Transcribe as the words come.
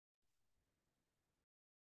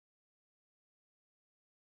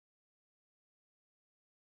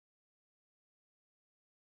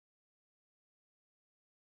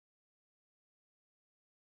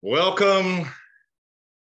Welcome,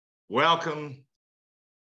 welcome,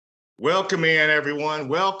 welcome in everyone.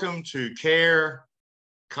 Welcome to Care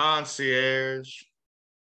Concierge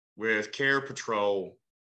with CarePatrol,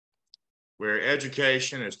 where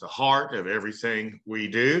education is the heart of everything we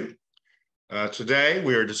do. Today,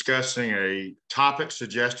 we are discussing a topic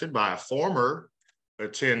suggested by a former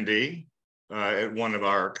attendee at one of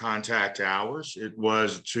our contact hours. It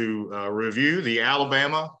was to review the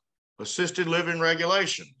Alabama assisted living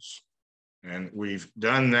regulations. And we've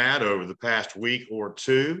done that over the past week or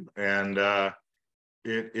two. And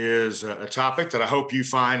it is a topic that I hope you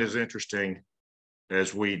find as interesting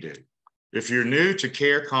as we do. If you're new to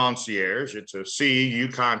Care Concierge, it's a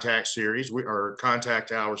CEU contact series,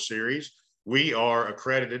 contact hour series. We are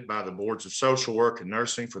accredited by the boards of social work and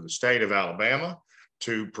nursing for the state of Alabama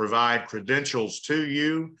to provide credentials to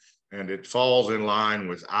you. And it falls in line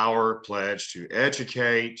with our pledge to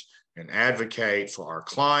educate and advocate for our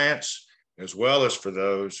clients, as well as for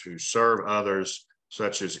those who serve others,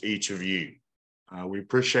 such as each of you. We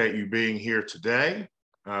appreciate you being here today.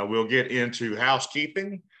 We'll get into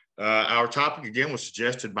housekeeping. Our topic, again, was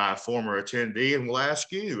suggested by a former attendee, and we'll ask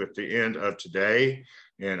you at the end of today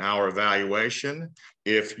in our evaluation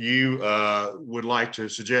if you would like to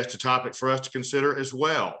suggest a topic for us to consider as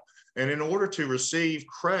well. And in order to receive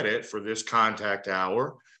credit for this contact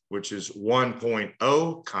hour, which is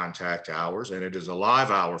 1.0 contact hours, and it is a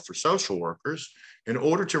live hour for social workers, in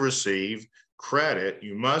order to receive credit,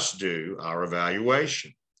 you must do our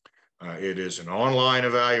evaluation. It is an online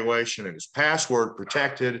evaluation. It is password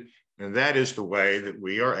protected, and that is the way that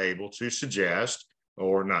we are able to suggest,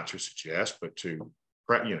 or not to suggest, but to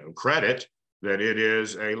credit that it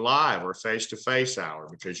is a live or face-to-face hour,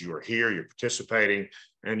 because you are here, you're participating,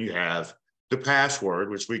 and you have the password,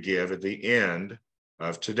 which we give at the end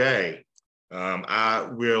of today. I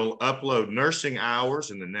will upload nursing hours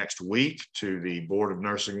in the next week to the Board of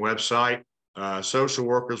Nursing website. Social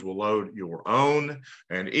workers will load your own,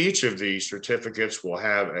 and each of these certificates will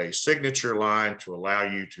have a signature line to allow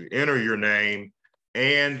you to enter your name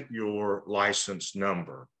and your license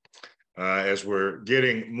number. As we're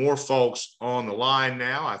getting more folks on the line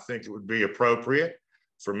now, I think it would be appropriate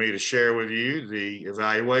for me to share with you the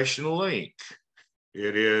evaluation link.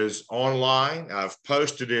 It is online. I've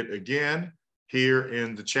posted it again here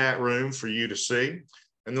in the chat room for you to see.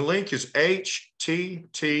 And the link is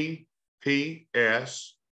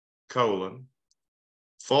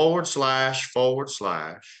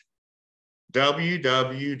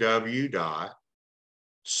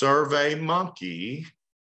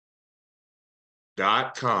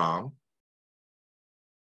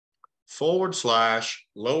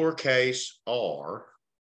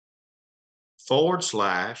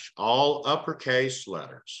uppercase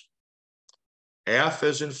letters, F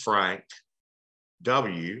as in Frank,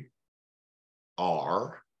 W,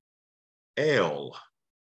 R, L,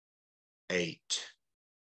 8,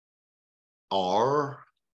 R,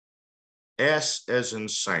 S as in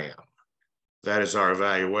Sam. That is our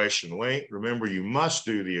evaluation link. Remember, you must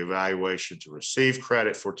do the evaluation to receive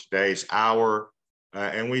credit for today's hour.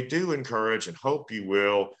 And we do encourage and hope you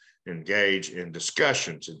will engage in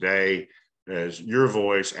discussion today, as your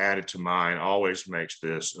voice added to mine always makes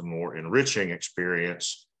this a more enriching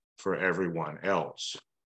experience for everyone else.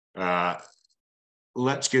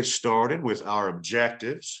 Let's get started with our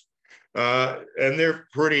objectives. And they're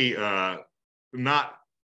pretty, not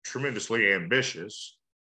tremendously ambitious,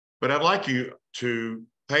 but I'd like you to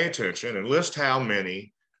pay attention and list how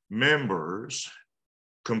many members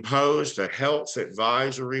compose the Health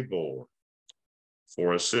Advisory Board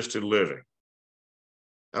for assisted living.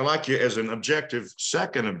 I'd like you, as an objective,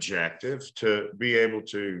 second objective, to be able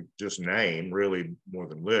to just name, really more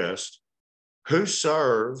than list, who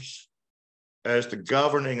serves as the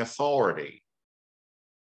governing authority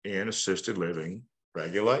in assisted living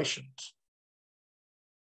regulations.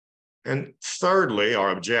 And thirdly,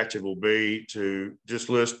 our objective will be to just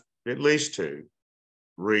list at least 2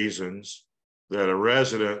 reasons that a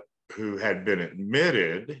resident who had been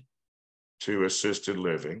admitted to assisted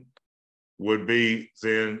living would be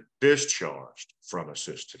then discharged from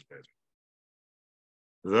assisted living.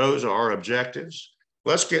 Those are our objectives.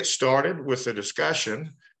 Let's get started with the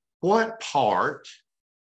discussion. What part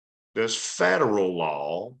does federal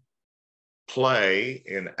law play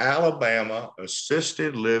in Alabama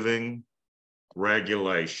assisted living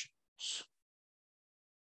regulations?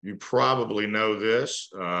 You probably know this.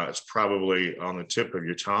 It's probably on the tip of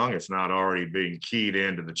your tongue, if not already being keyed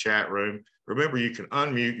into the chat room. Remember, you can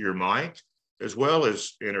unmute your mic as well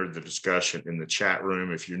as enter the discussion in the chat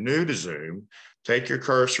room. If you're new to Zoom, take your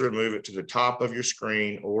cursor and move it to the top of your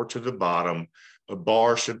screen or to the bottom a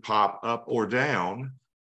bar should pop up or down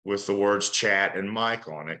with the words chat and mic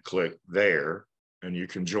on it. Click there and you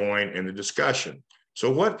can join in the discussion.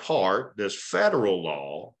 So what part does federal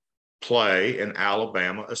law play in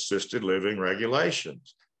Alabama assisted living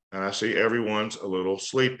regulations? And I see everyone's a little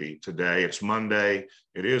sleepy today. It's Monday.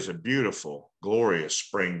 It is a beautiful, glorious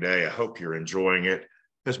spring day. I hope you're enjoying it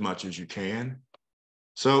as much as you can.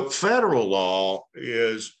 So federal law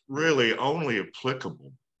is really only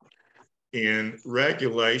applicable in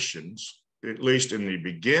regulations, at least in the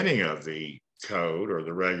beginning of the code or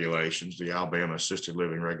the regulations, the Alabama assisted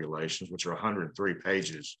living regulations, which are 103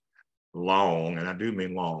 pages long, and I do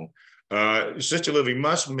mean long. Assisted living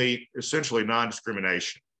must meet essentially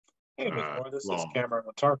non-discrimination. Hey, Ms. Moore, this is Cameron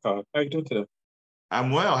with Tarkov. How you doing today?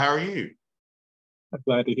 I'm well. How are you? I'm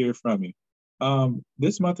glad to hear from you.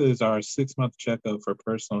 This month is our 6-month checkup for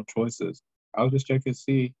personal choices. I'll just check and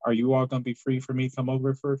see, are you all going to be free for me to come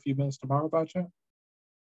over for a few minutes tomorrow by chance?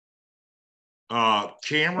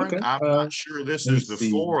 Cameron, Okay. I'm not sure this is the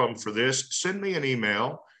forum for this. Send me an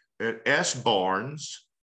email at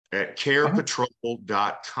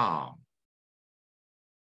sbarnes@carepatrol.com.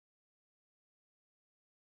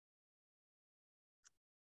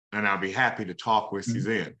 And I'll be happy to talk with you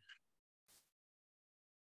then.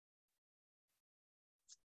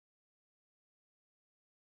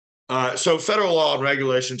 So federal law and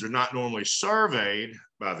regulations are not normally surveyed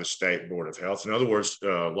by the State Board of Health. In other words,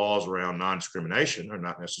 laws around non-discrimination are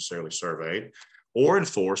not necessarily surveyed or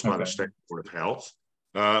enforced by the State Board of Health,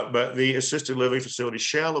 but the assisted living facility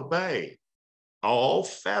shall obey all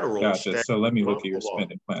federal. Gotcha. So let me look at your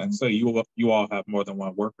spending plan. So you all have more than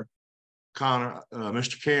one worker? Connor,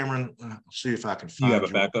 Mr. Cameron, see if I can find you have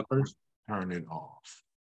a backup person? Turn it off.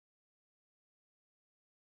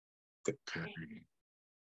 Okay.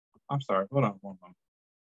 I'm sorry. Hold on one moment.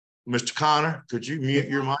 Mr. Connor, could you mute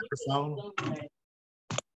your microphone?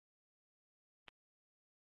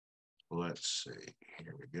 Let's see.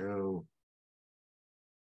 Here we go.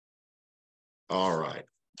 All right.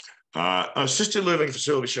 Assisted living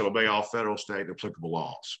facility shall obey all federal, state, and applicable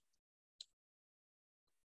laws.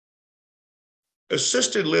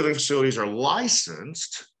 Assisted living facilities are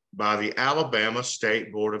licensed by the Alabama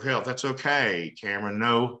State Board of Health. That's okay, Cameron,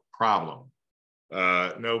 no problem.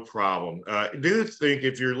 No problem. Do think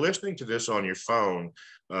if you're listening to this on your phone,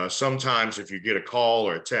 sometimes if you get a call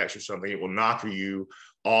or a text or something, it will knock you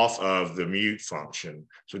off of the mute function.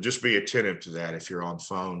 So just be attentive to that if you're on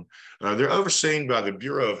phone. They're overseen by the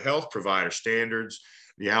Bureau of Health Provider Standards,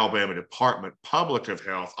 the Alabama Department Public of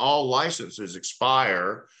Health. All licenses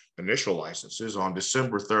expire, initial licenses, on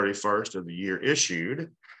December 31st of the year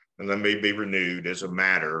issued, and they may be renewed as a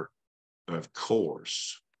matter of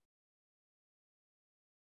course.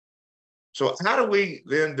 So how do we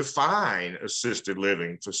then define assisted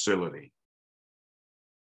living facility?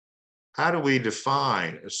 How do we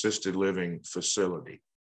define assisted living facility?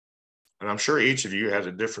 And I'm sure each of you has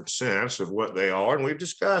a different sense of what they are. And we've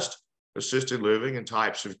discussed assisted living and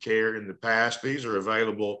types of care in the past. These are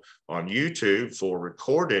available on YouTube for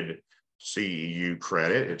recorded CEU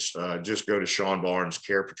credit. It's just go to Sean Barnes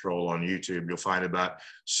CarePatrol on YouTube. You'll find about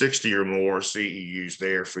 60 or more CEUs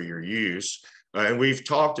there for your use. And we've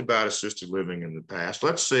talked about assisted living in the past.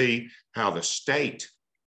 Let's see how the state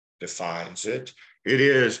defines it. It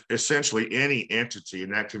is essentially any entity,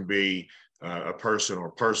 and that can be a person or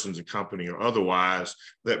persons, a company or otherwise,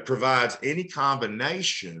 that provides any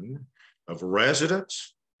combination of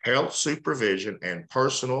residence, health supervision, and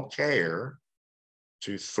personal care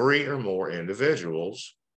to 3 or more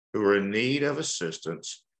individuals who are in need of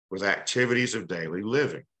assistance with activities of daily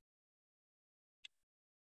living.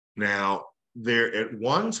 Now, there at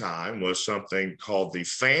one time was something called the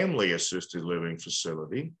family assisted living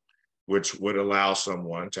facility, which would allow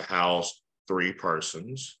someone to house 3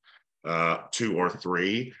 persons, 2 or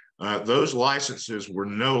 3. Those licenses were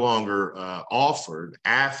no longer offered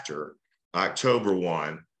after October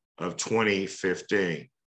 1 of 2015.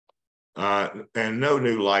 And no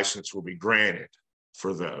new license will be granted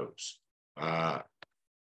for those.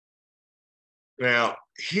 Now,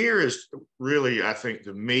 here is really, I think,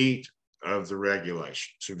 the meat of the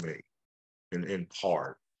regulation to me, in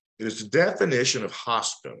part, is the definition of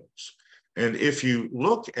hospitals. And if you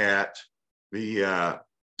look at the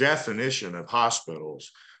definition of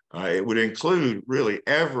hospitals, it would include really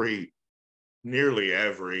nearly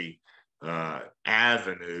every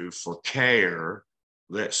avenue for care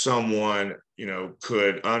that someone,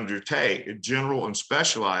 could undertake. General and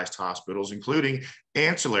specialized hospitals, including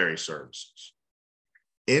ancillary services,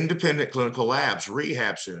 independent clinical labs,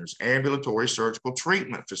 rehab centers, ambulatory surgical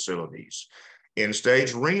treatment facilities,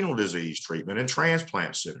 end-stage renal disease treatment and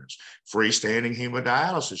transplant centers, freestanding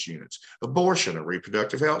hemodialysis units, abortion and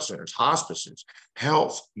reproductive health centers, hospices,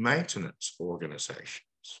 health maintenance organizations,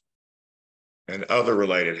 and other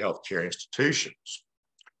related healthcare institutions.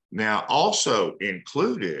 Now, also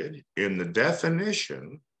included in the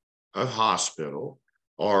definition of hospital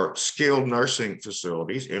are skilled nursing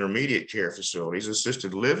facilities, intermediate care facilities,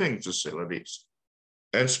 assisted living facilities,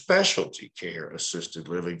 and specialty care assisted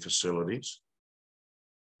living facilities.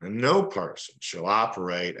 And no person shall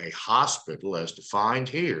operate a hospital as defined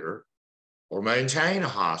here or maintain a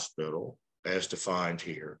hospital as defined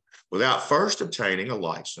here without first obtaining a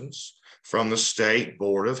license from the State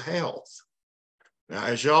Board of Health. Now,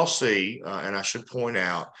 as y'all see, and I should point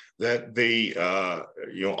out that the,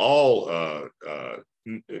 all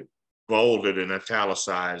bolded and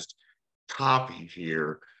italicized copy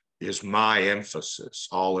here is my emphasis.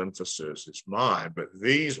 All emphasis is mine, but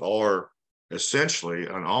these are essentially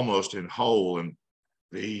and almost in whole in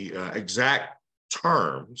the exact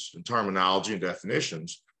terms and terminology and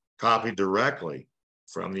definitions copied directly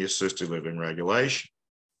from the assisted living regulation.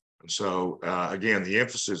 And so, again, the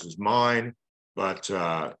emphasis is mine. But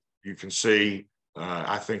you can see,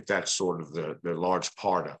 I think that's sort of the large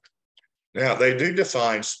part of it. Now, they do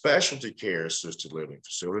define specialty care assisted living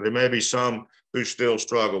facility. There may be some who still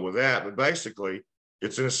struggle with that, but basically,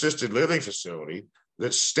 it's an assisted living facility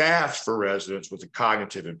that's staffed for residents with a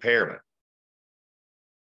cognitive impairment.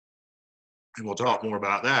 And we'll talk more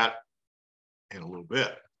about that in a little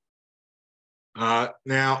bit.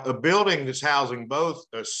 Now, a building that's housing both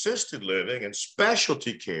assisted living and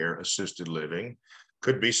specialty care assisted living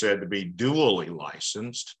could be said to be dually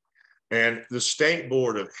licensed. And the State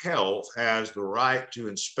Board of Health has the right to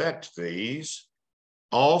inspect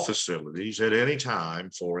all facilities at any time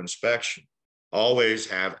for inspection. Always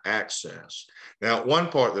have access. Now, one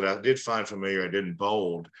part that I did find familiar, I didn't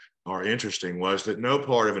bold or interesting, was that no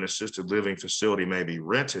part of an assisted living facility may be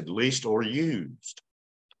rented, leased, or used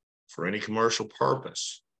for any commercial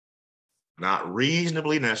purpose, not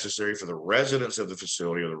reasonably necessary for the residents of the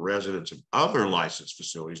facility or the residents of other licensed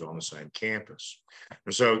facilities on the same campus.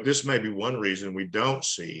 And so this may be one reason we don't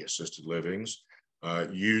see assisted livings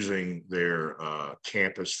using their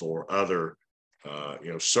campus for other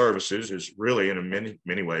services, is really in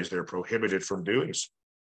many ways they're prohibited from doing so.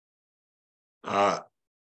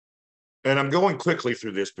 And I'm going quickly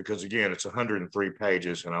through this because, again, it's 103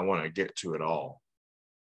 pages and I want to get to it all.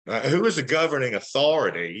 Who is the governing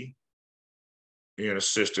authority in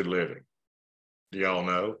assisted living? Do y'all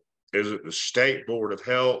know? Is it the State Board of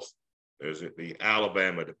Health? Is it the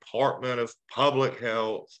Alabama Department of Public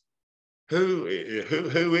Health? Who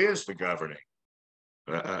is the governing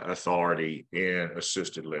authority in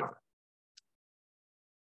assisted living?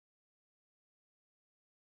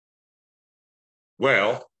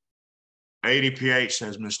 Well, ADPH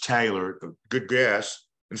says Ms. Taylor, good guess.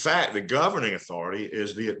 In fact, the governing authority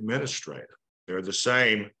is the administrator. They're the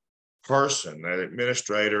same person. That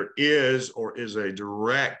administrator is or is a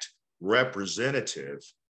direct representative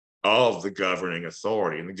of the governing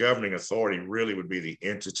authority. And the governing authority really would be the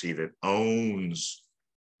entity that owns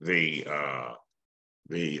the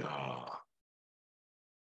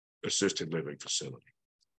assisted living facility.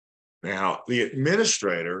 Now, the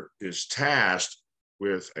administrator is tasked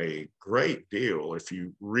with a great deal. If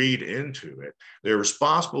you read into it, they're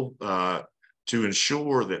responsible to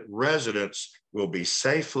ensure that residents will be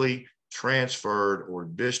safely transferred or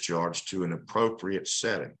discharged to an appropriate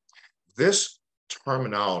setting. This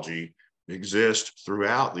terminology exists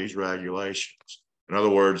throughout these regulations. In other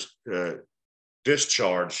words,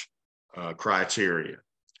 discharge criteria.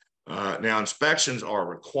 Now, inspections are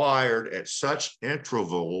required at such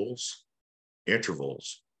intervals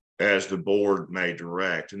as the board may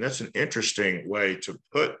direct. And that's an interesting way to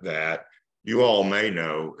put that. You all may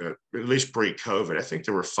know, at least pre-COVID, I think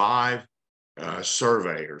there were 5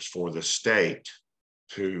 surveyors for the state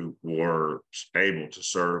who were able to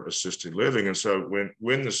serve assisted living. And so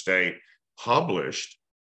when the state published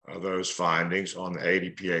those findings on the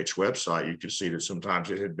ADPH website, you could see that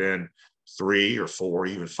sometimes it had been 3 or 4,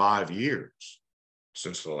 even 5 years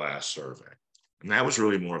since the last survey. And that was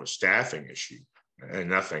really more of a staffing issue and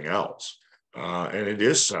nothing else. And it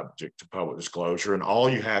is subject to public disclosure. And all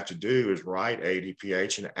you have to do is write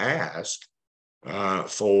ADPH and ask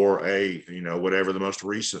for whatever the most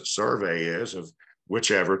recent survey is of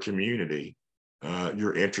whichever community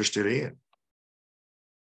you're interested in.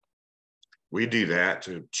 We do that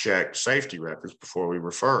to check safety records before we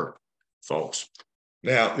refer folks.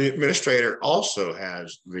 Now, the administrator also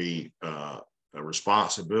has the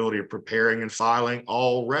responsibility of preparing and filing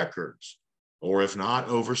all records, or if not,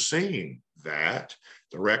 overseeing that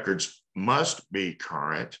the records must be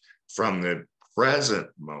current from the present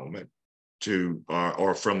moment to,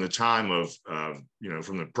 or from the time of,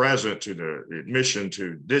 from the present to the admission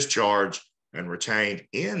to discharge and retained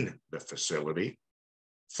in the facility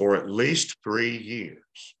for at least 3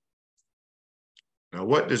 years. Now,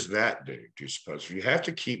 what does that do, do you suppose? If you have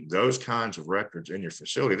to keep those kinds of records in your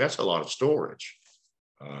facility, that's a lot of storage,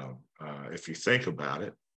 if you think about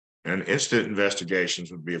it. And instant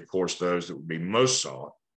investigations would be, of course, those that would be most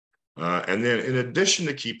sought. And then in addition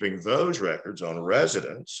to keeping those records on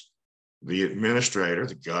residents, the administrator,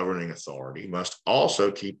 the governing authority, must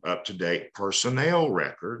also keep up-to-date personnel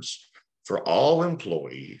records for all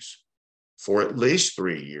employees for at least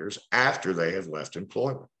 3 years after they have left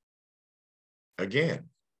employment. Again,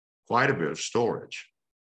 quite a bit of storage.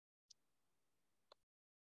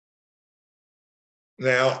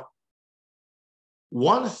 Now,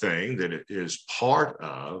 one thing that is part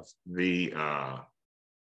of the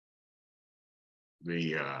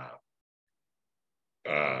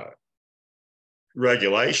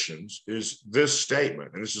regulations is this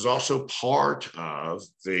statement, and this is also part of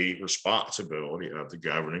the responsibility of the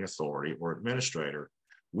governing authority or administrator.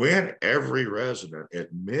 When every resident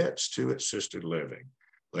admits to assisted living,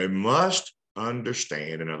 they must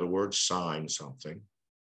understand, in other words, sign something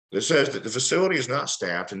that says that the facility is not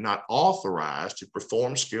staffed and not authorized to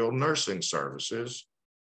perform skilled nursing services,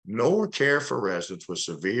 nor care for residents with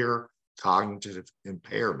severe cognitive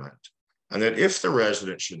impairment. And that if the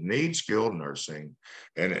resident should need skilled nursing,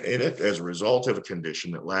 and in it as a result of a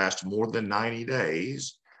condition that lasts more than 90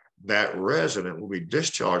 days, that resident will be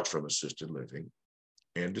discharged from assisted living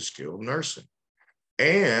into skilled nursing.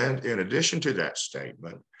 And in addition to that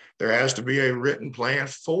statement, there has to be a written plan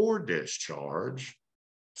for discharge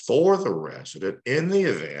for the resident in the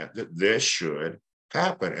event that this should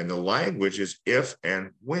happen. And the language is if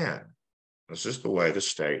and when. This is the way the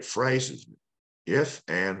state phrases it, if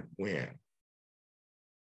and when.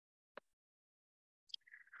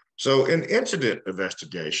 So an incident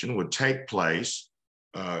investigation would take place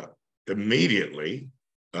immediately,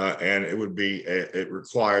 and it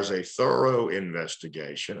requires a thorough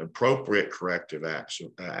investigation, appropriate corrective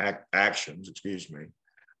actions,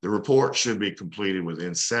 The report should be completed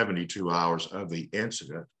within 72 hours of the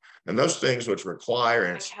incident. And those things which require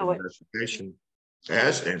investigation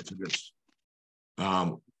as incidents.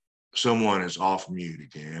 Someone is off mute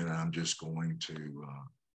again. I'm just going to,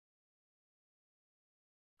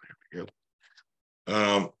 there we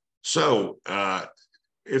go.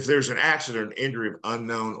 If there's an accident or injury of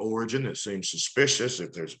unknown origin that seems suspicious,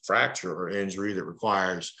 if there's a fracture or injury that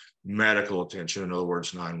requires medical attention, in other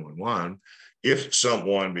words, 911, if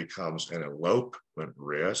someone becomes an elopement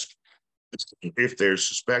risk, if there's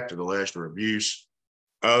suspected alleged or abuse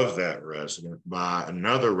of that resident by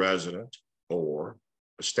another resident or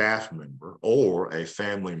a staff member or a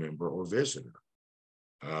family member or visitor,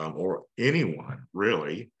 or anyone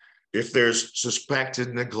really, if there's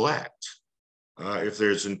suspected neglect, if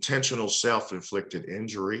there's intentional self-inflicted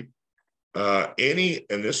injury, and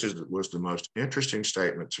this was the most interesting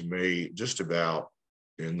statement to me just about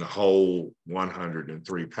in the whole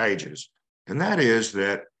 103 pages, and that is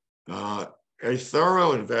that a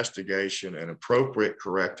thorough investigation and appropriate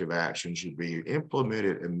corrective action should be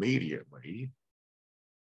implemented immediately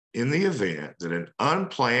in the event that an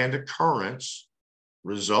unplanned occurrence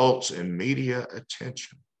results in media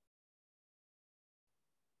attention.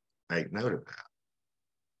 Make note of that.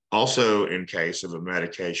 Also, in case of a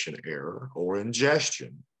medication error or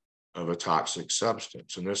ingestion of a toxic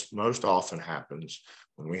substance. And this most often happens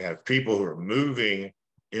when we have people who are moving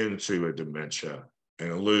into a dementia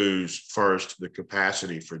and lose first the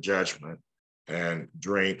capacity for judgment and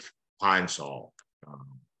drink pine salt,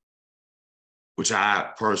 which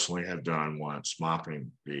I personally have done once,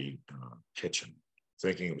 mopping the kitchen,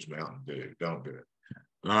 thinking it was Mountain Dew. Don't do it.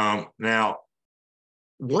 Now,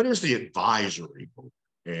 what is the advisory board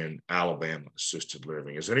in Alabama assisted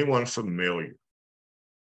living? Is anyone familiar?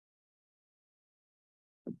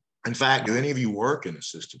 In fact, do any of you work in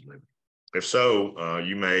assisted living? If so,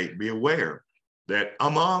 you may be aware that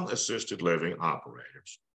among assisted living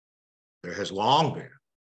operators, there has long been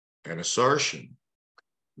an assertion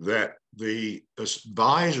that the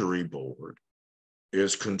advisory board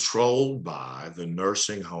is controlled by the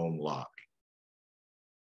nursing home lobby.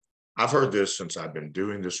 I've heard this since I've been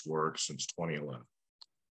doing this work since 2011.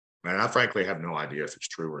 And I frankly have no idea if it's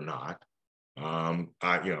true or not.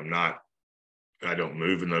 I don't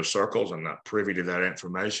move in those circles. I'm not privy to that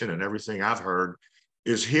information, and everything I've heard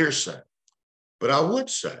is hearsay. But I would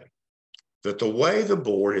say that the way the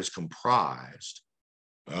board is comprised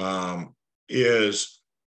is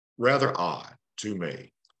rather odd to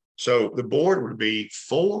me. So the board would be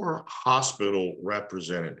 4 hospital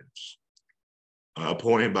representatives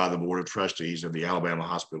appointed by the Board of Trustees of the Alabama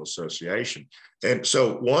Hospital Association. And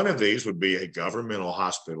so one of these would be a governmental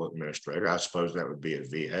hospital administrator. I suppose that would be a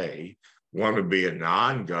VA. One would be a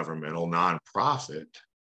non-governmental, nonprofit.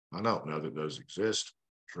 I don't know that those exist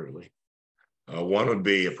truly. One would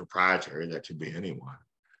be a proprietary, that could be anyone.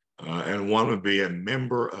 And one would be a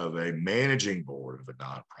member of a managing board of a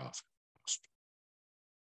nonprofit.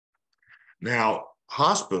 Now,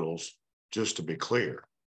 hospitals, just to be clear,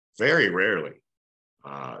 very rarely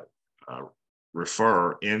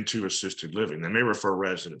refer into assisted living. They may refer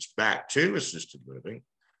residents back to assisted living,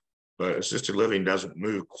 but assisted living doesn't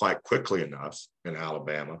move quite quickly enough in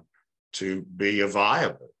Alabama to be a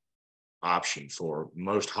viable option for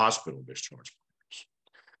most hospital discharge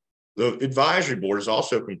planners. The advisory board is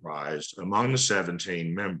also comprised among the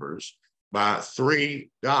 17 members by 3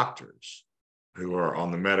 doctors who are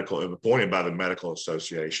on the appointed by the medical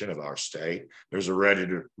association of our state. There's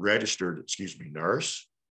a registered nurse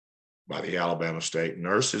by the Alabama State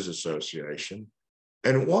Nurses Association,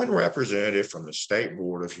 and 1 representative from the State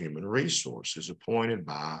Board of Human Resources appointed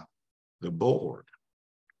by the board.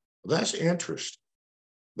 Well, that's interesting.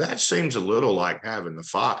 That seems a little like having the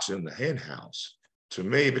fox in the hen house to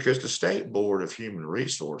me, because the State Board of Human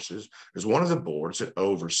Resources is one of the boards that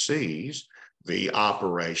oversees the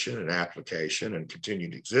operation and application and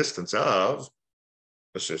continued existence of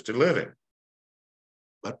assisted living.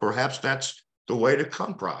 But perhaps that's the way to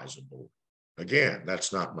comprise a board. Again,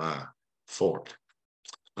 that's not my forte.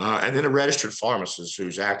 And then a registered pharmacist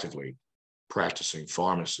who's actively practicing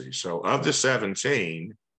pharmacy. So of the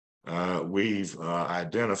 17, we've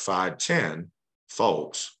identified 10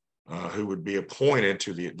 folks who would be appointed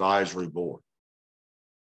to the advisory board.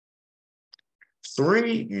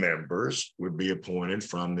 3 members would be appointed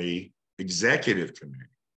from the executive committee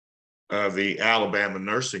of the Alabama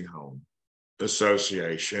Nursing Home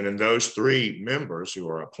Association. And those 3 members who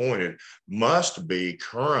are appointed must be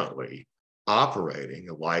currently operating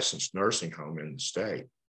a licensed nursing home in the state.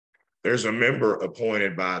 There's a member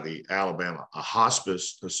appointed by the Alabama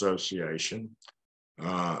Hospice Association.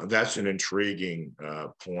 That's an intriguing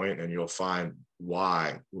point, and you'll find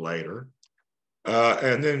why later.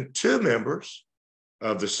 And then 2 members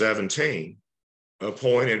of the 17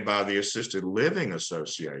 appointed by the Assisted Living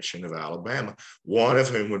Association of Alabama, one of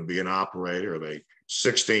whom would be an operator of a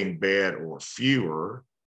 16-bed or fewer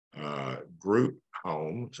group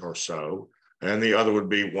homes or so, and the other would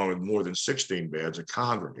be one with more than 16 beds, a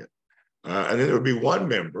congregate. And then there would be 1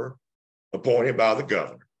 member appointed by the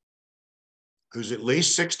governor who's at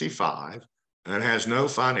least 65 and has no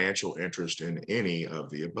financial interest in any of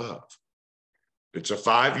the above. It's a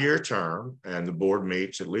 5-year term, and the board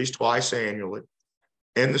meets at least twice annually.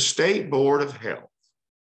 And the State Board of Health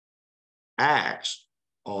acts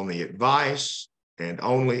on the advice and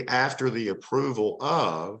only after the approval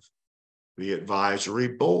of the advisory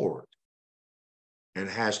board, and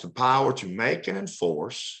has the power to make and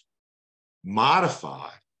enforce, modify,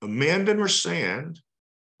 amend, and rescind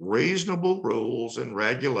reasonable rules and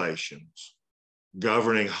regulations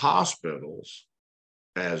governing hospitals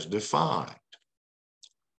as defined.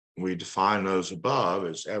 We define those above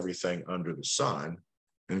as everything under the sun,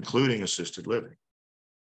 including assisted living,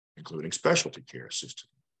 including specialty care assisted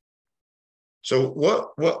living. So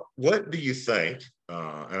what do you think,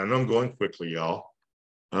 and I know I'm going quickly, y'all,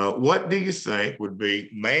 what do you think would be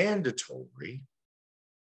mandatory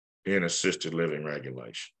in assisted living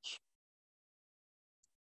regulations?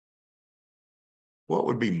 What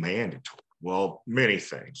would be mandatory? Well, many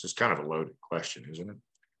things. It's kind of a loaded question, isn't it?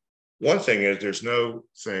 One thing is there's no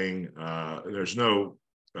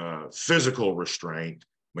physical restraint,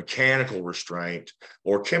 mechanical restraint,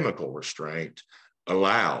 or chemical restraint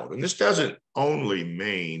allowed. And this doesn't only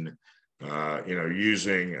mean,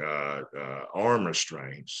 using arm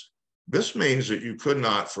restraints. This means that you could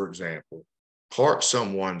not, for example, park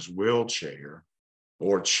someone's wheelchair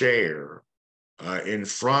or chair in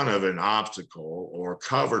front of an obstacle or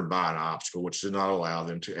covered by an obstacle, which did not allow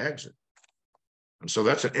them to exit. And so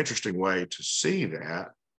that's an interesting way to see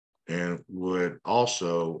that, and would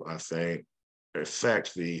also, I think,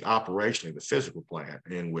 affect the operation of the physical plant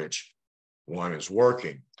in which one is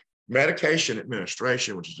working. Medication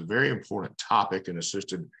administration, which is a very important topic in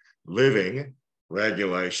assisted living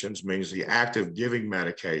regulations, means the act of giving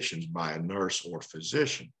medications by a nurse or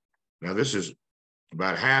physician. Now, this is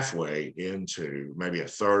about halfway into, maybe a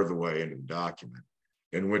third of the way into the document,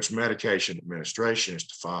 in which medication administration is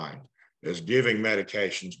defined as giving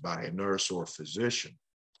medications by a nurse or physician.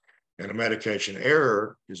 And a medication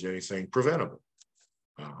error is anything preventable.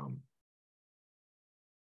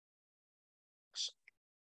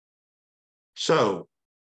 So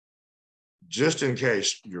just in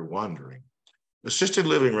case you're wondering, assisted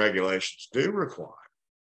living regulations do require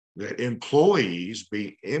that employees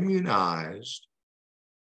be immunized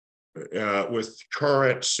with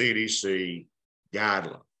current CDC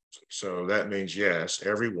guidelines. So that means, yes,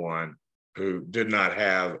 everyone who did not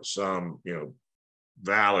have some,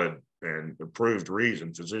 valid and approved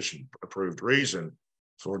reason, physician approved reason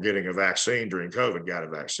for getting a vaccine during COVID, got a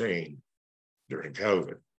vaccine during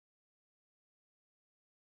COVID.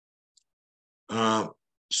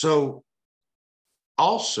 So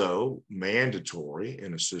also mandatory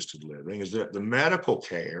in assisted living is that the medical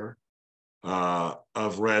care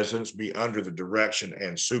of residents be under the direction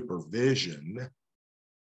and supervision.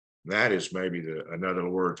 That is maybe another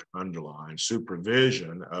word to underline,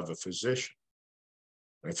 supervision of a physician.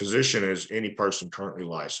 A physician is any person currently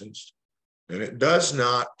licensed, and it does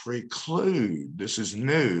not preclude, this is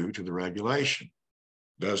new to the regulation,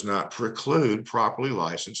 does not preclude properly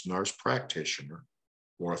licensed nurse practitioner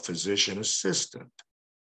or a physician assistant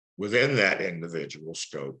within that individual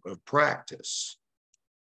scope of practice.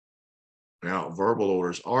 Now, verbal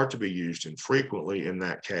orders are to be used infrequently in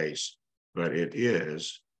that case, but it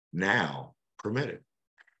is now permitted.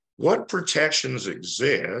 What protections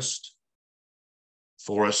exist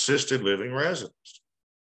for assisted living residents?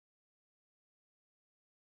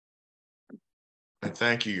 And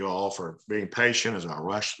thank you all for being patient as I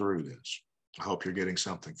rush through this. I hope you're getting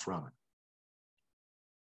something from it.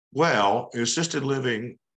 Well, assisted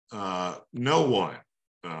living, no one,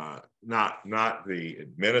 not the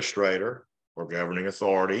administrator or governing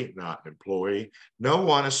authority, not an employee, no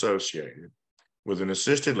one associated with an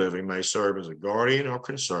assisted living may serve as a guardian or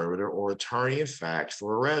conservator or attorney in fact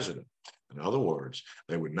for a resident. In other words,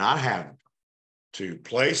 they would not have to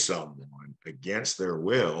place someone against their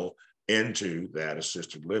will into that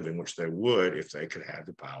assisted living, which they would if they could have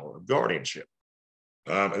the power of guardianship.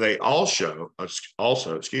 They also,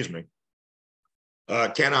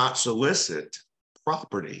 cannot solicit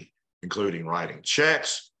property, including writing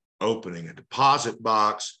checks, opening a deposit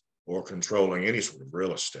box, or controlling any sort of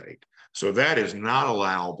real estate. So that is not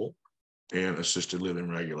allowable in assisted living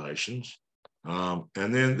regulations. And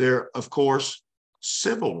then there, of course,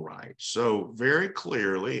 civil rights. So very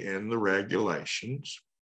clearly in the regulations,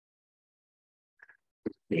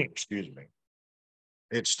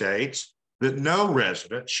 it states that no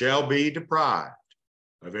resident shall be deprived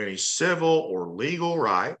of any civil or legal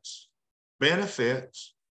rights,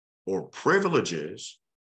 benefits, or privileges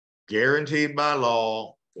guaranteed by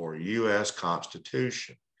law or U.S.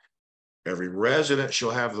 Constitution. Every resident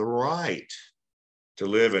shall have the right to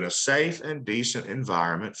live in a safe and decent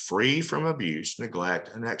environment free from abuse, neglect,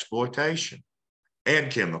 and exploitation, and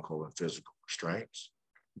chemical and physical restraints,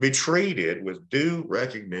 be treated with due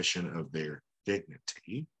recognition of their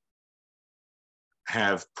dignity,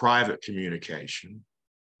 have private communication,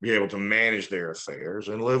 be able to manage their affairs,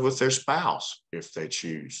 and live with their spouse if they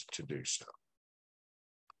choose to do so.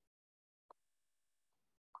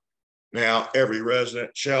 Now, every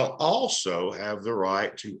resident shall also have the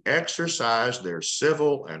right to exercise their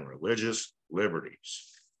civil and religious liberties,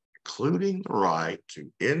 including the right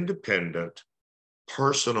to independent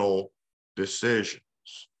personal decisions.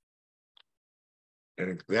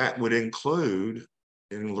 And that would include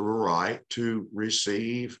in the right to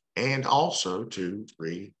receive and also to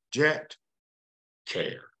reject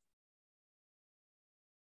care.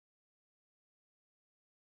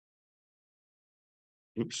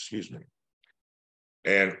 Excuse me.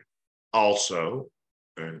 And also,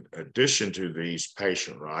 in addition to these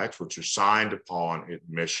patient rights, which are signed upon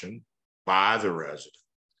admission by the resident,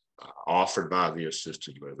 offered by the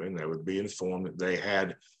assisted living, they would be informed that they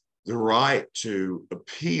had the right to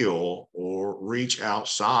appeal or reach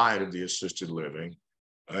outside of the assisted living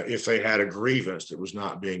if they had a grievance that was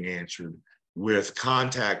not being answered with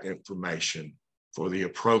contact information for the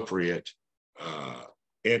appropriate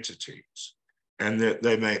entities. And that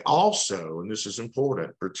they may also, and this is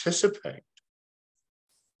important, participate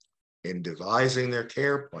in devising their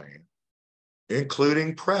care plan,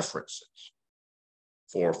 including preferences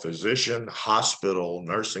for physician, hospital,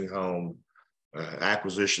 nursing home,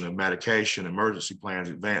 acquisition of medication, emergency plans,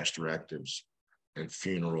 advance directives, and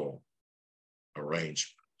funeral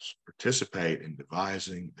arrangements. Participate in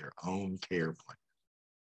devising their own care plan.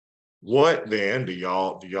 What then do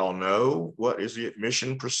y'all know? What is the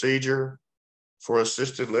admission procedure for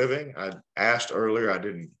assisted living? I asked earlier, I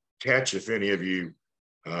didn't catch if any of you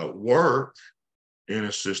work in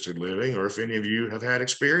assisted living or if any of you have had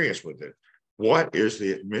experience with it. What is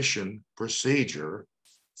the admission procedure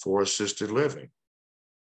for assisted living?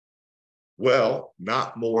 Well,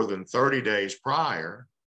 not more than 30 days prior,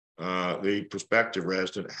 the prospective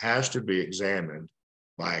resident has to be examined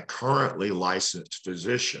by a currently licensed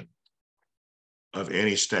physician of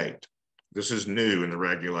any state. This is new in the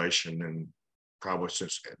regulation and probably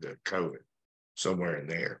since the COVID, somewhere in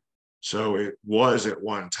there. So it was at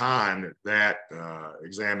one time that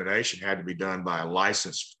examination had to be done by a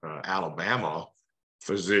licensed Alabama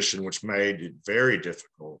physician, which made it very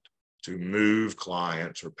difficult to move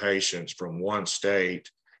clients or patients from one state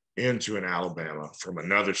into an Alabama, from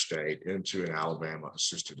another state into an Alabama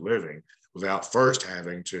assisted living without first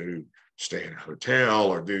having to stay in a hotel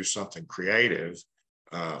or do something creative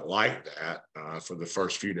like that for the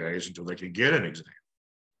first few days until they could get an exam.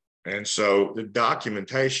 And so the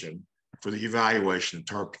documentation for the evaluation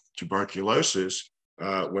of tuberculosis,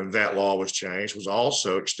 when that law was changed, was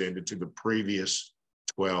also extended to the previous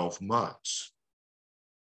 12 months.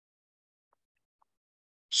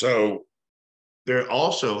 So there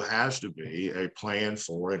also has to be a plan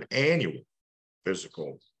for an annual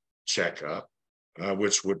physical checkup,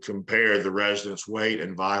 which would compare the resident's weight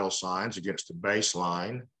and vital signs against the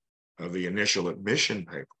baseline of the initial admission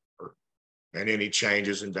paperwork and any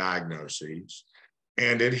changes in diagnoses,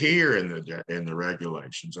 and adhere in the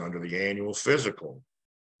regulations under the annual physical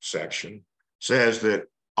section says that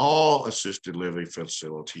all assisted living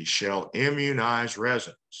facilities shall immunize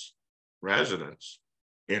residents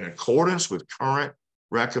in accordance with current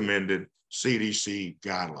recommended CDC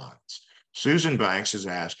guidelines. Susan Banks is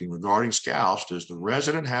asking regarding scalps, does the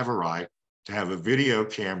resident have a right to have a video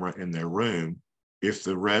camera in their room if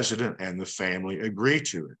the resident and the family agree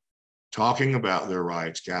to it? Talking about their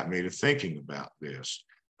rights got me to thinking about this.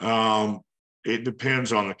 It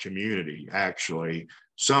depends on the community, actually.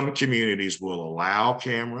 Some communities will allow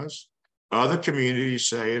cameras. Other communities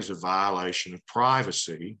say it's a violation of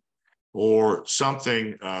privacy or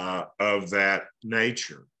something of that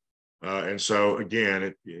nature. And so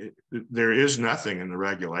again, there is nothing in the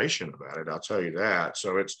regulation about it, I'll tell you that.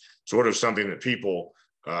 So it's sort of something that people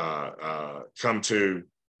come to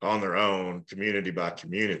on their own, community by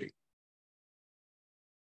community.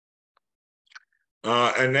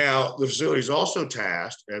 And now the facility is also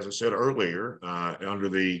tasked, as I said earlier, under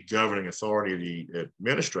the governing authority, the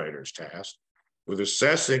administrator is tasked with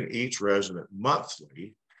assessing each resident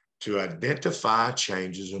monthly to identify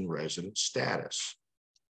changes in resident status.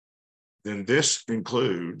 Then this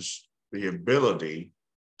includes the ability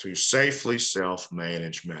to safely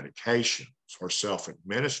self-manage medications or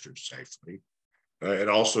self-administer safely. It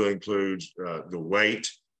also includes the weight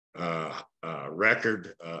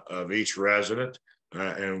record of each resident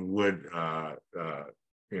and would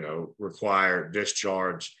require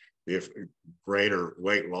discharge if greater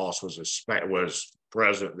weight loss was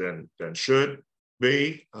present than should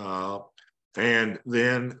be. And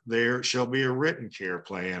then there shall be a written care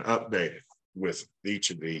plan updated with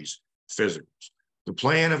each of these physicals. The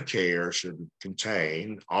plan of care should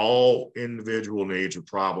contain all individual needs or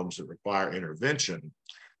problems that require intervention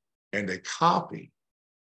and a copy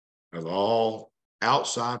of all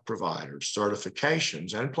outside providers'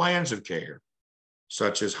 certifications and plans of care,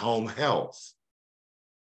 such as home health.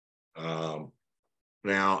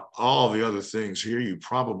 Now, all the other things here you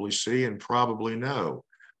probably see and probably know.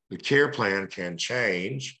 The care plan can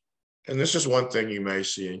change, and this is one thing you may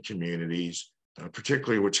see in communities,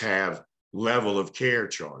 particularly which have level of care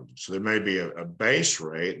charges. So there may be a base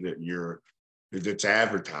rate that's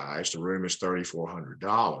advertised. A room is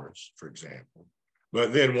 $3,400, for example.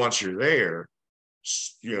 But then once you're there,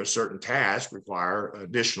 certain tasks require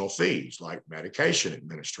additional fees, like medication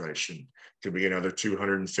administration could be another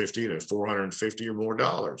 $250 to $450 or more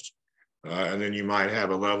dollars. And then you might have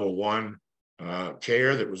a level one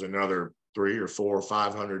care that was another $300 or $400 or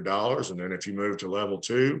 $500. And then if you move to level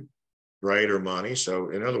two, greater money. So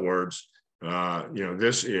in other words,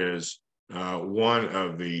 this is one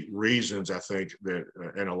of the reasons I think that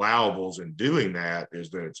and allowables in doing that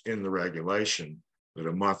is that it's in the regulation that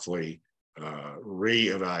a monthly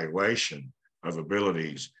reevaluation of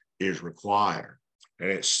abilities is required. And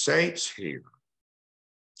it states here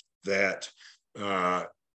that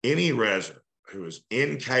any resident who is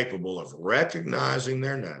incapable of recognizing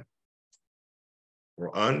their name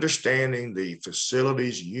or understanding the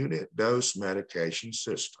facility's unit dose medication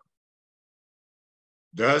system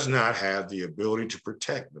does not have the ability to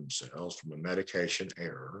protect themselves from a medication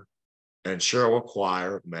error and shall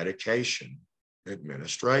require medication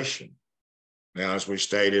administration. Now, as we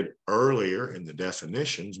stated earlier in the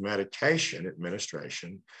definitions, medication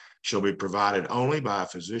administration shall be provided only by a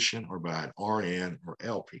physician or by an RN or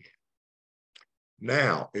LPN.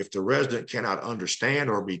 Now, if the resident cannot understand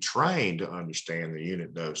or be trained to understand the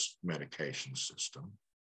unit dose medication system,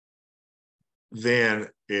 then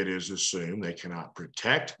it is assumed they cannot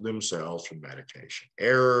protect themselves from medication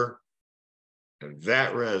error, and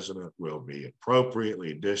that resident will be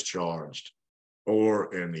appropriately discharged,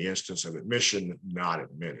 or in the instance of admission, not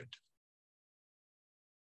admitted.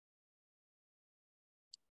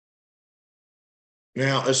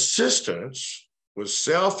 Now, assistance with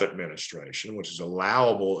self-administration, which is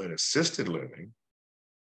allowable in assisted living,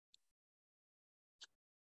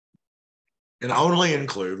 can only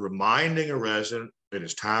include reminding a resident it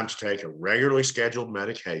is time to take a regularly scheduled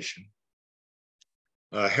medication,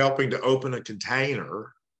 helping to open a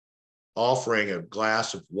container, offering a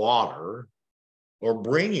glass of water, or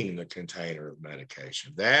bringing the container of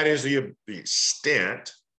medication. That is the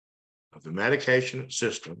extent of the medication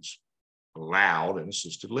assistance allowed in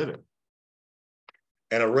assisted living.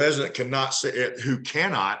 And a resident who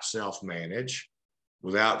cannot self-manage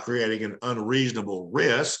without creating an unreasonable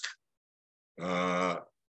risk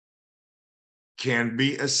can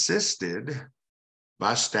be assisted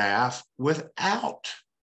by staff without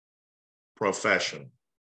professional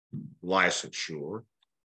licensure,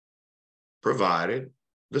 provided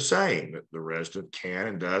the same, that the resident can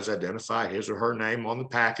and does identify his or her name on the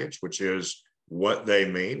package, which is what they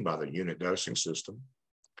mean by the unit dosing system,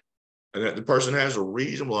 and that the person has a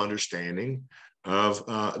reasonable understanding of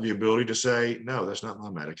the ability to say, no, that's not my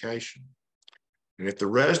medication. And if the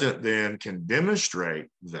resident then can demonstrate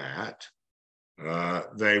that,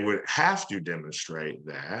 they would have to demonstrate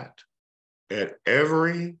that at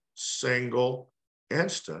every single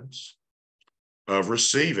instance of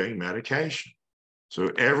receiving medication.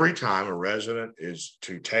 So every time a resident is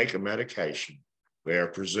to take a medication, they are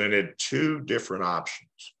presented two different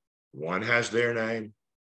options. One has their name,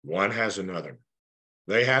 one has another.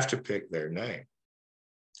 They have to pick their name.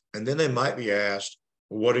 And then they might be asked,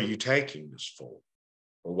 well, what are you taking this for?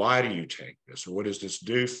 Or why do you take this? Or what does this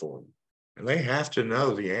do for you? And they have to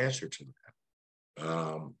know the answer to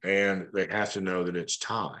that. And they have to know that it's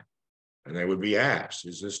time. And they would be asked,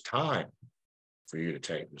 is this time for you to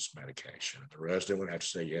take this medication? And the resident would have to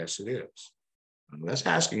say, yes, it is. And that's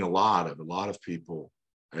asking a lot of people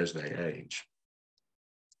as they age.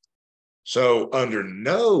 So under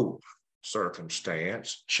no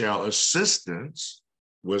circumstance shall assistance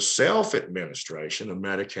with self-administration of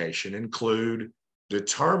medication include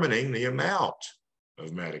determining the amount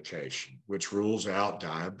of medication, which rules out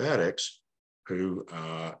diabetics who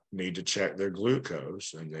need to check their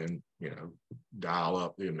glucose and then, dial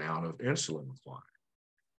up the amount of insulin required.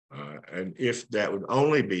 And if that would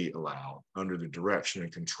only be allowed under the direction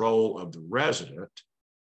and control of the resident,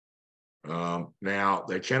 now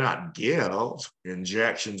they cannot give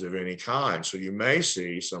injections of any kind. So you may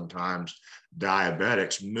see sometimes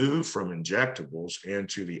diabetics move from injectables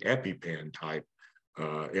into the EpiPen type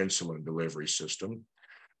insulin delivery system.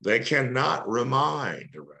 They cannot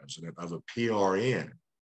remind a resident of a PRN.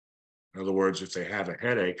 In other words, if they have a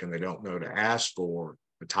headache and they don't know to ask for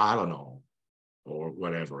a Tylenol or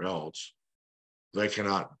whatever else, they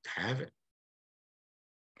cannot have it.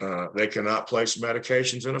 They cannot place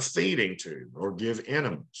medications in a feeding tube or give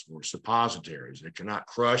enemas or suppositories. They cannot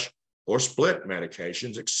crush or split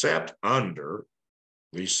medications except under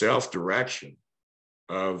the self-direction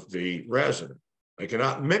of the resident. They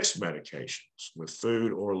cannot mix medications with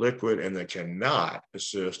food or liquid, and they cannot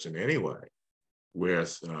assist in any way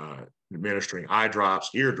with administering eye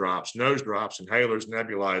drops, ear drops, nose drops, inhalers,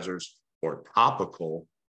 nebulizers, or topical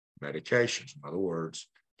medications. In other words,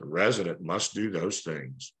 the resident must do those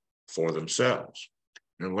things for themselves,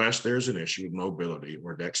 unless there's an issue of mobility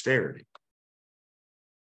or dexterity.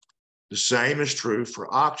 The same is true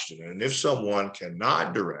for oxygen. And if someone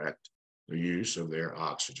cannot direct the use of their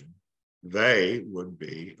oxygen, they would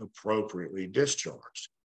be appropriately discharged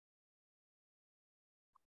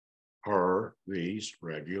per these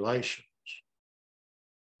regulations.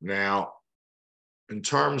 Now, in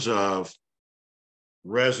terms of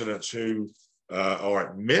residents who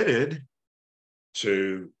are admitted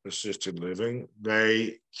to assisted living,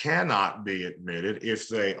 they cannot be admitted if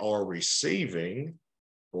they are receiving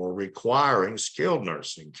or requiring skilled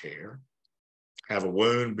nursing care, have a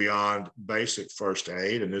wound beyond basic first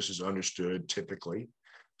aid, and this is understood typically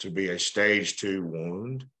to be a stage 2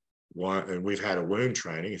 wound. And we've had a wound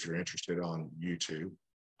training, if you're interested, on YouTube.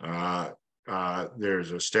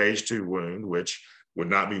 There's a stage 2 wound, which would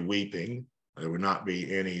not be weeping. There would not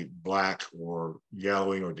be any black or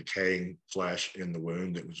yellowing or decaying flesh in the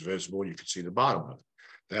wound that was visible. You could see the bottom of it.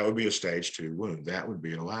 That would be a stage 2 wound. That would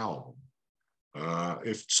be allowable.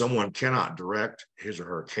 If someone cannot direct his or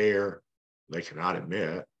her care they cannot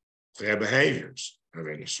admit. If they have behaviors of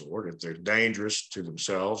any sort, if they're dangerous to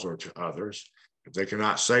themselves or to others, if they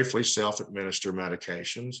cannot safely self-administer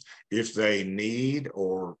medications, if they need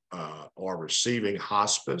or are receiving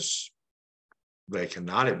hospice, they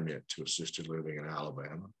cannot admit to assisted living in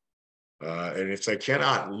Alabama. And if they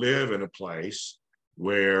cannot live in a place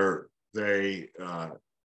where they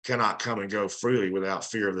cannot come and go freely without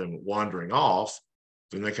fear of them wandering off,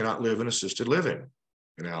 then they cannot live in assisted living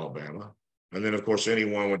in Alabama. And then, of course,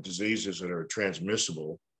 anyone with diseases that are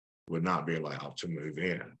transmissible would not be allowed to move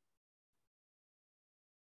in.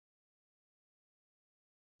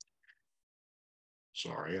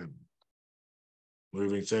 Sorry, I'm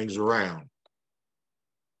moving things around.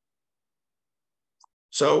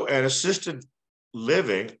 So an assisted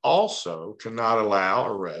living also cannot allow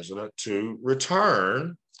a resident to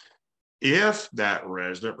return if that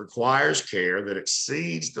resident requires care that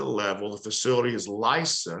exceeds the level the facility is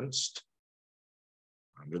licensed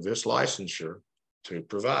under this licensure to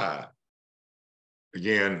provide.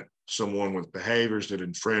 Again, someone with behaviors that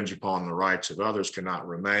infringe upon the rights of others cannot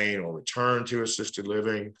remain or return to assisted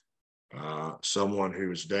living. Someone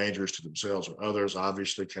who is dangerous to themselves or others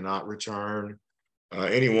obviously cannot return.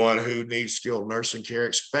 Anyone who needs skilled nursing care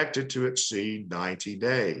expected to exceed 90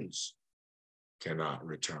 days cannot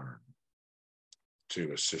return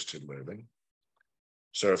to assisted living.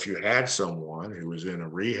 So if you had someone who was in a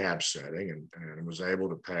rehab setting and was able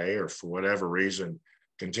to pay, or for whatever reason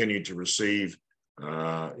continued to receive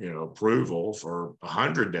approval for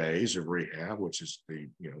 100 days of rehab, which is the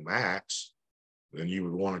max, then you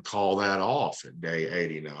would want to call that off at day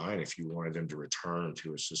 89 if you wanted them to return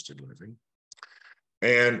to assisted living.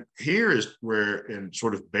 And here is where, and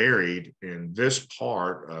sort of buried in this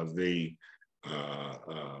part of the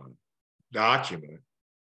document,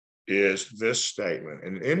 is this statement: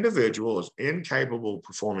 an individual is incapable of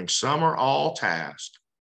performing some or all tasks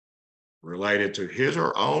related to his or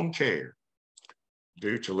her own care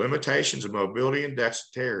due to limitations of mobility and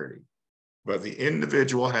dexterity, but the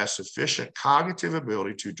individual has sufficient cognitive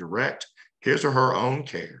ability to direct his or her own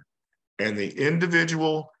care, and the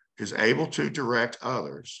individual is able to direct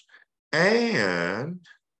others, and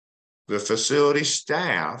the facility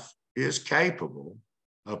staff is capable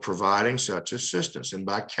of providing such assistance. And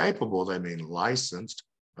by capable, they mean licensed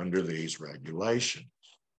under these regulations.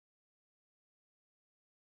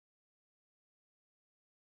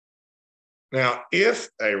 Now, if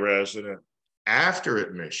a resident after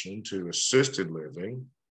admission to assisted living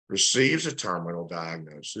receives a terminal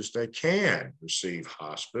diagnosis, they can receive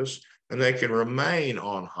hospice, and they can remain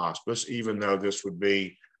on hospice, even though this would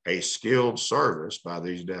be a skilled service by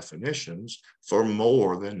these definitions, for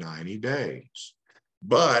more than 90 days.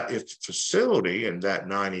 But if the facility in that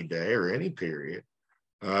 90-day or any period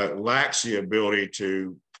lacks the ability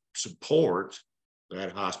to support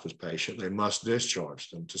that hospice patient, they must discharge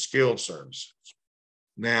them to skilled services.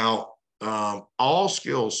 Now, all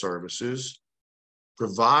skilled services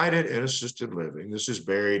provided in assisted living, this is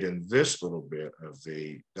buried in this little bit of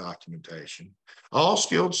the documentation, all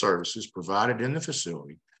skilled services provided in the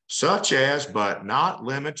facility, such as but not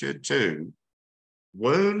limited to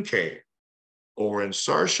wound care or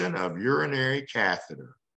insertion of urinary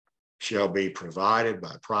catheter, shall be provided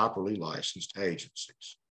by properly licensed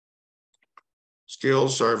agencies.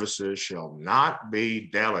 Skilled services shall not be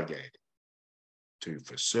delegated to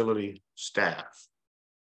facility staff.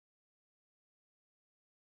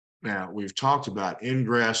 Now, we've talked about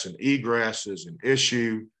ingress and egress as an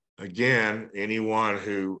issue. Again, anyone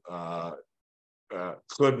who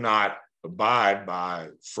could not abide by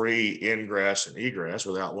free ingress and egress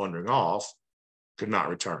without wandering off could not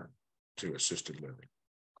return to assisted living.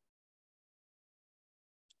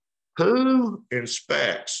 Who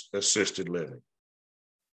inspects assisted living?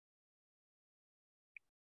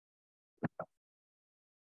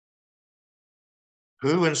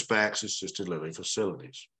 Who inspects assisted living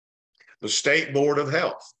facilities? The State Board of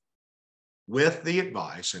Health, with the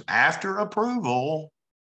advice and after approval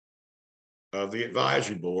of the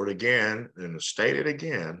advisory board, again, and stated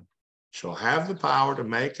again, shall have the power to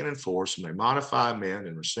make and enforce and may modify, amend,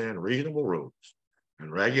 and rescind reasonable rules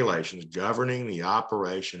and regulations governing the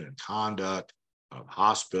operation and conduct of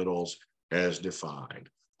hospitals as defined.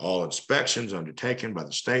 All inspections undertaken by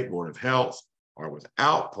the State Board of Health are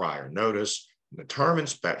without prior notice. The term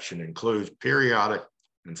inspection includes periodic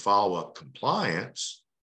and follow-up compliance,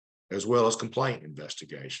 as well as complaint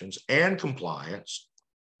investigations and compliance.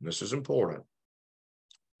 And this is important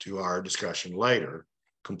to our discussion later,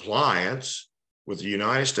 compliance with the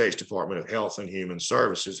United States Department of Health and Human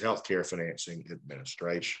Services Healthcare Financing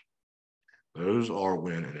Administration. Those are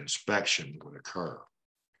when an inspection would occur.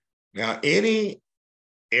 Now, any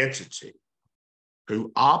entity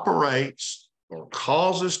who operates or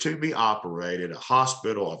causes to be operated a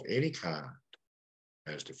hospital of any kind,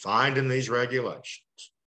 as defined in these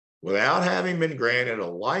regulations, without having been granted a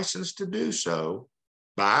license to do so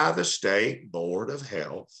by the State Board of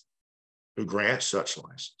Health, who grants such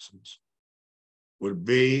licenses, would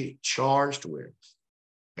be charged with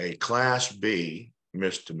a Class B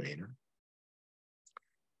misdemeanor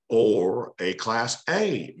or a Class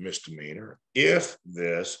A misdemeanor if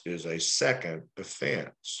this is a second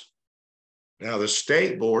offense. Now, the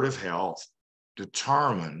State Board of Health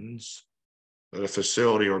determines that a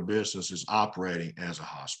facility or business is operating as a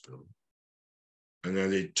hospital, and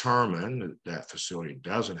then they determine that that facility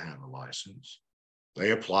doesn't have a license.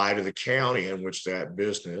 They apply to the county in which that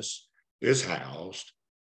business is housed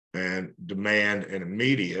and demand an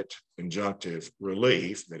immediate injunctive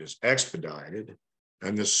relief that is expedited.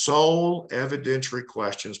 And the sole evidentiary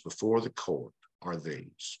questions before the court are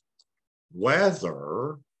these: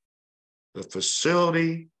 whether the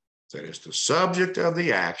facility that is the subject of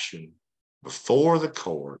the action before the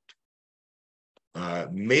court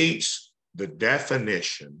meets the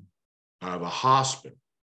definition of a hospital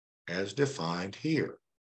as defined here,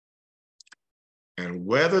 and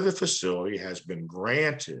whether the facility has been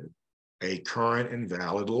granted a current and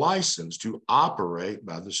valid license to operate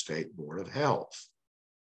by the State Board of Health.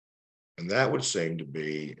 And that would seem to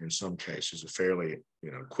be, in some cases, a fairly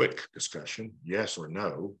quick discussion, yes or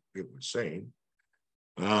no, it would seem.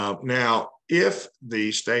 Now, if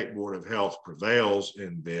the State Board of Health prevails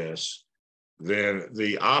in this, then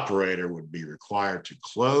the operator would be required to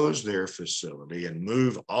close their facility and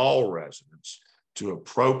move all residents to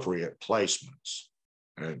appropriate placements.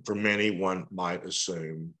 And for many, one might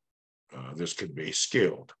assume this could be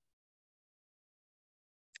skilled.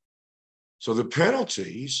 So the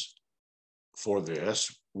penalties for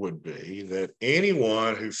this would be that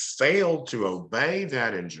anyone who failed to obey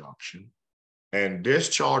that injunction and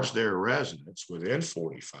discharge their residents within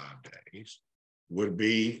 45 days would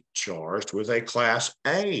be charged with a Class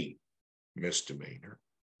A misdemeanor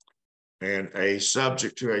and a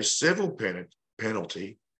subject to a civil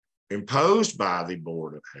penalty imposed by the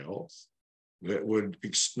Board of Health that would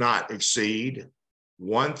not exceed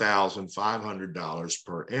 $1,500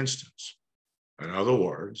 per instance. In other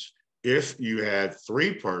words, if you had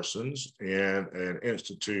 3 persons in an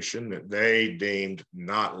institution that they deemed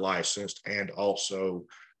not licensed and also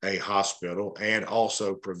a hospital and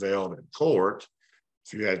also prevailed in court,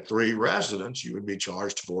 if you had 3 residents, you would be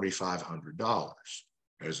charged $4,500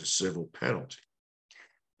 as a civil penalty.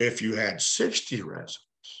 If you had 60 residents,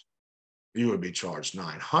 you would be charged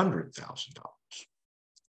 $900,000.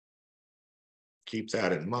 Keep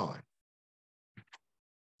that in mind.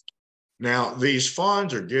 Now, these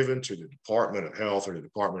funds are given to the Department of Health or the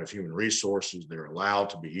Department of Human Resources. They're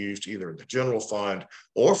allowed to be used either in the general fund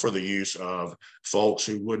or for the use of folks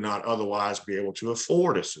who would not otherwise be able to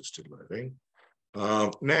afford assisted living.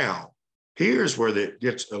 Now, here's where it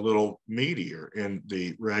gets a little meatier in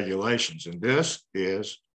the regulations, and this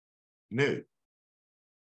is new.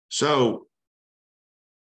 So,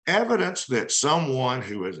 evidence that someone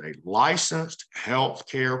who is a licensed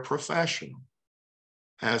healthcare professional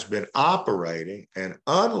has been operating an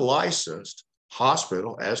unlicensed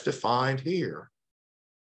hospital as defined here,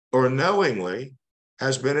 or knowingly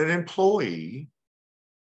has been an employee,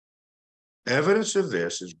 evidence of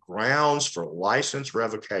this is grounds for license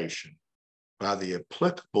revocation by the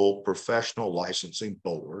applicable professional licensing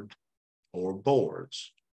board or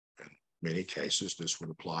boards. In many cases, this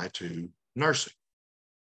would apply to nursing.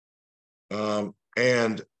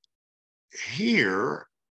 And here,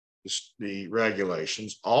 the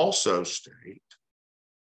regulations also state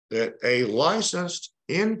that a licensed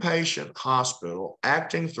inpatient hospital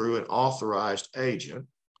acting through an authorized agent,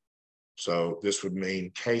 so this would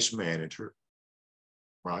mean case manager,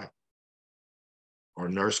 right, or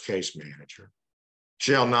nurse case manager,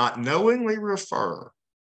 shall not knowingly refer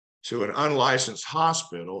to an unlicensed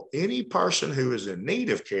hospital any person who is in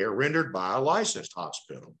need of care rendered by a licensed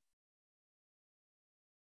hospital.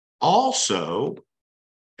 Also,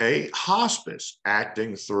 a hospice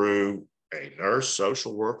acting through a nurse,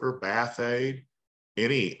 social worker, bath aide,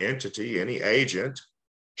 any entity, any agent,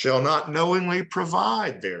 shall not knowingly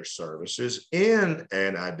provide their services in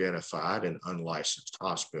an identified and unlicensed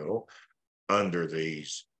hospital under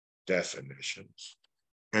these definitions.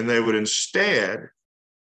 And they would instead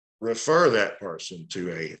refer that person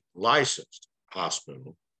to a licensed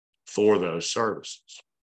hospital for those services.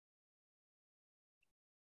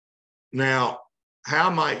 Now,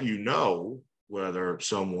 how might you know whether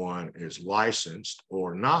someone is licensed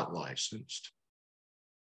or not licensed?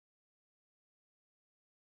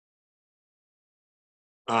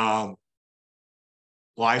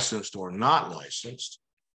 licensed or not licensed,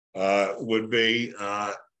 would be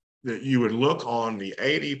that you would look on the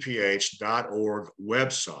adph.org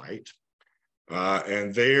website,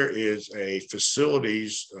 and there is a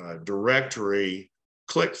facilities directory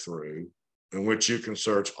click-through in which you can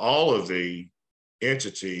search all of the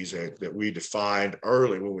entities that we defined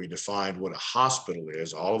early when we defined what a hospital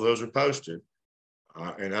is. All of those are posted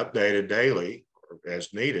and updated daily or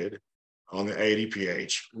as needed on the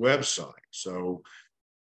ADPH website. So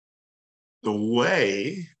the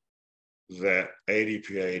way that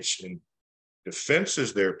ADPH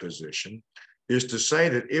defenses their position is to say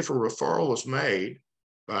that if a referral is made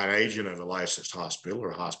by an agent of a licensed hospital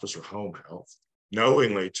or hospice or home health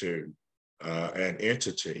knowingly to an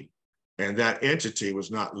entity, and that entity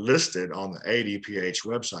was not listed on the ADPH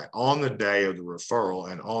website on the day of the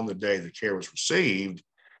referral and on the day the care was received,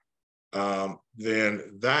 then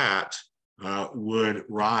that would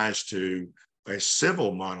rise to a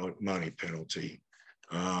civil money penalty.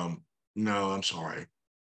 No, I'm sorry.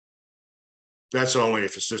 That's only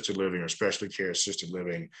if assisted living or specialty care assisted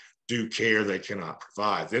living do care they cannot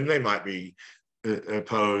provide. Then they might be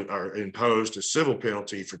imposed a civil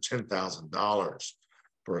penalty for $10,000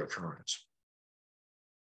 per occurrence.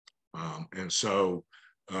 And so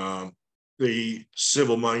the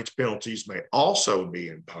civil money penalties may also be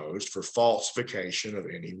imposed for falsification of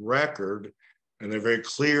any record. And they're very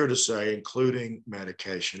clear to say, including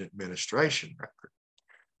medication administration record.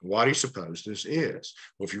 What do you suppose this is?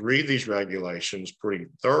 Well, if you read these regulations pretty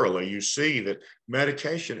thoroughly, you see that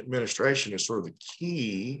medication administration is sort of the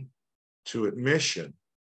key to admission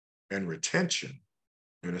and retention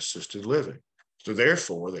in assisted living. So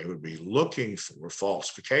therefore, they would be looking for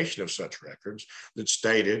falsification of such records that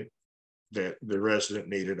stated that the resident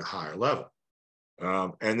needed a higher level.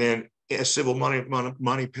 And then a civil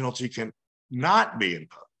money penalty can not be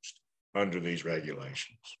imposed under these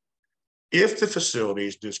regulations. If the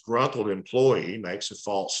facility's disgruntled employee makes a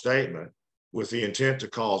false statement with the intent to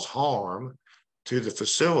cause harm to the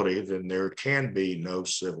facility, then there can be no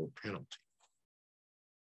civil penalty.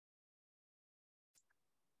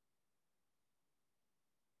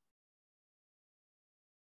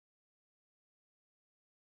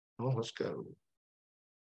 Well, let's go.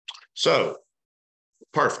 So,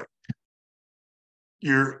 perfect.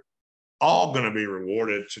 You're all going to be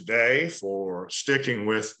rewarded today for sticking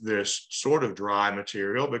with this sort of dry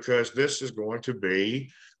material, because this is going to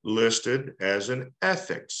be listed as an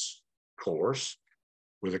ethics course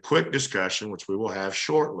with a quick discussion, which we will have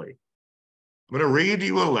shortly. I'm going to read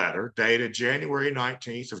you a letter dated January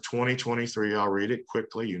 19th of 2023. I'll read it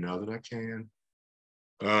quickly. You know that I can.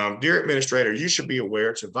 Dear Administrator, you should be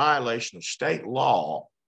aware it's a violation of state law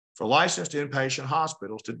for licensed inpatient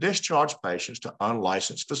hospitals to discharge patients to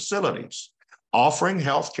unlicensed facilities offering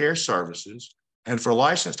healthcare services, and for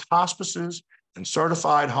licensed hospices and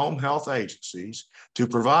certified home health agencies to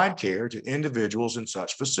provide care to individuals in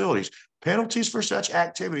such facilities. Penalties for such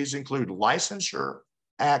activities include licensure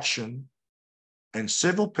action and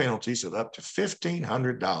civil penalties of up to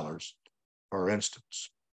 $1,500 per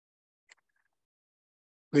instance.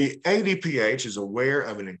 The ADPH is aware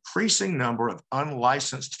of an increasing number of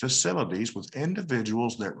unlicensed facilities with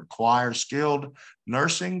individuals that require skilled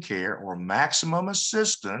nursing care or maximum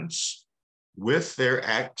assistance with their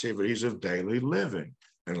activities of daily living.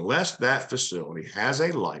 Unless that facility has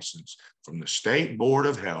a license from the State Board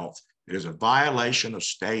of Health, it is a violation of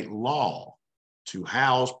state law to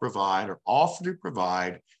house, provide, or offer to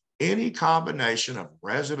provide any combination of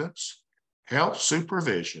residence, health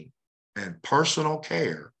supervision, and personal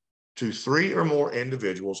care to 3 or more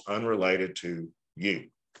individuals unrelated to you.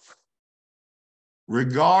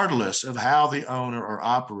 Regardless of how the owner or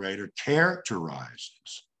operator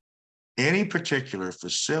characterizes any particular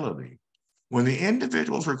facility, when the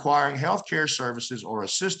individuals requiring healthcare services or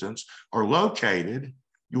assistance are located,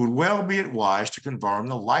 you would well be advised to confirm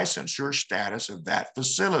the licensure status of that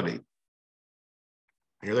facility.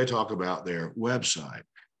 Here they talk about their website.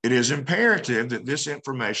 It is imperative that this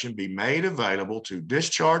information be made available to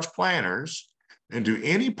discharge planners and to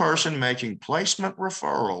any person making placement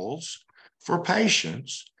referrals for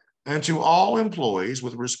patients, and to all employees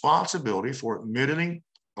with responsibility for admitting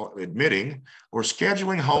or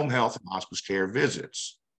scheduling home health and hospice care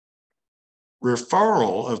visits.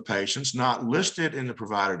 Referral of patients not listed in the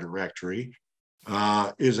provider directory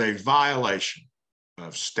is a violation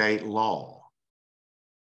of state law.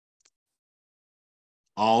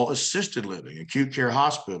 All assisted living, acute care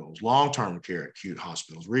hospitals, long-term care acute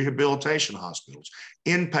hospitals, rehabilitation hospitals,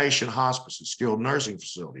 inpatient hospices, skilled nursing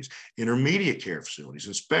facilities, intermediate care facilities,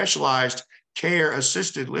 and specialized care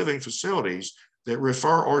assisted living facilities that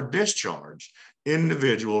refer or discharge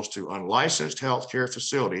individuals to unlicensed healthcare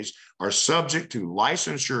facilities are subject to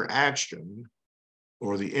licensure action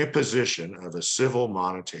or the imposition of a civil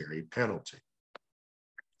monetary penalty.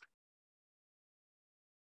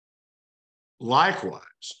 Likewise,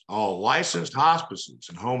 all licensed hospices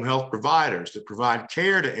and home health providers that provide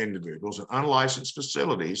care to individuals in unlicensed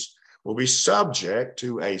facilities will be subject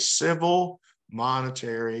to a civil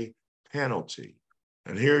monetary penalty.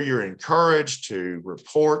 And here you're encouraged to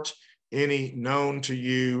report any known to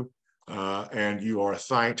you, and you are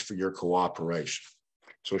thanked for your cooperation.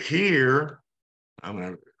 So here, I'm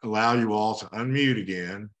going to allow you all to unmute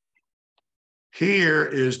again. Here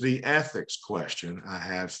is the ethics question I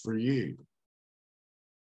have for you.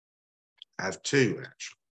 I have two,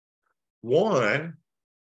 actually. One,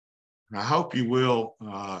 and I hope you will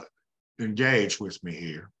engage with me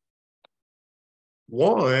here.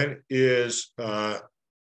 One is the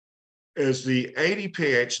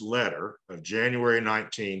ADPH letter of January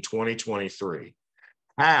 19, 2023.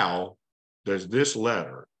 How does this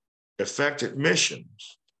letter affect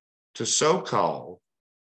admissions to so-called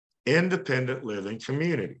independent living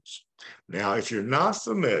communities? Now, if you're not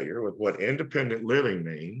familiar with what independent living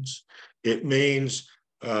means, it means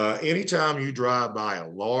anytime you drive by a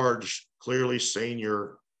large, clearly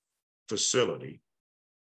senior facility,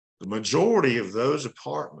 the majority of those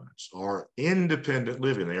apartments are independent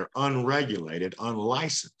living. They are unregulated,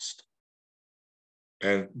 unlicensed.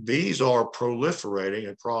 And these are proliferating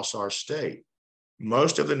across our state.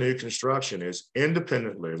 Most of the new construction is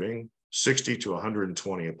independent living, 60 to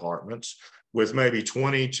 120 apartments, with maybe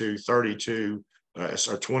 20 to 32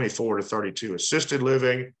 or 24 to 32 assisted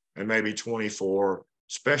living, and maybe 24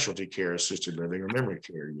 specialty care assisted living or memory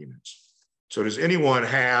care units. So does anyone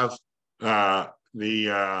have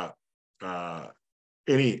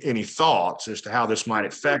any thoughts as to how this might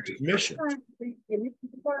affect admissions?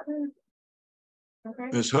 Okay.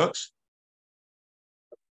 Ms. Hooks?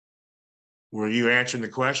 Were you answering the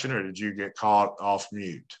question, or did you get caught off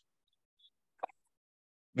mute?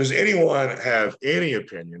 Does anyone have any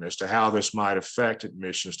opinion as to how this might affect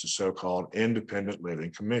admissions to so-called independent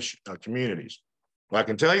living communities? Well, I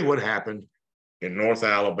can tell you what happened in North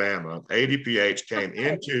Alabama. ADPH came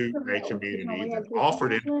into a community that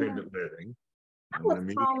offered independent living. I was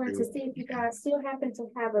calling to see if you guys still happen to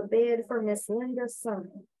have a bed for Miss Linda's son.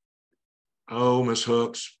 Oh, Ms.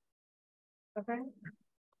 Hooks. Okay.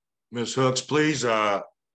 Ms. Hooks, please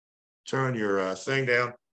turn your thing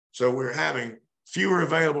down. So we're having fewer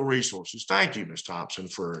available resources. Thank you, Ms. Thompson,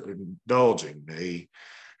 for indulging me.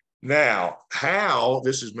 Now, how,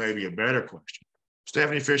 this is maybe a better question.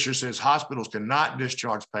 Stephanie Fisher says hospitals cannot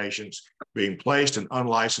discharge patients being placed in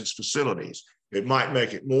unlicensed facilities. It might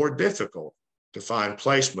make it more difficult to find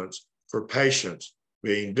placements for patients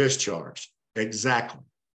being discharged. Exactly.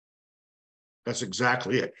 That's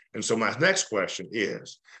exactly it. And so my next question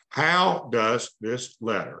is, how does this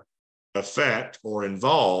letter affect or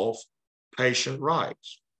involve patient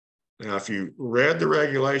rights? Now, if you read the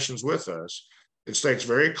regulations with us, it states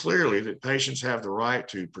very clearly that patients have the right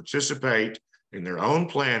to participate in their own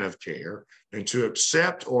plan of care and to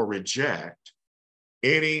accept or reject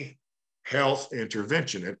any health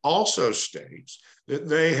intervention. It also states that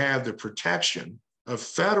they have the protection of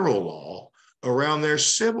federal law around their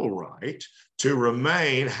civil right to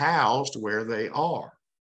remain housed where they are.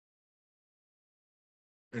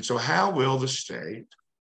 And so how will the state,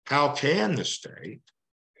 how can the state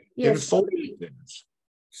enforce this?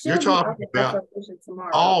 You're talking about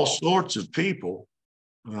all sorts of people.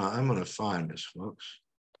 I'm going to find this, folks.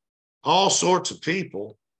 All sorts of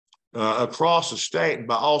people across the state, and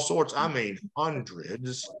by all sorts, I mean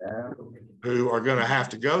hundreds, who are going to have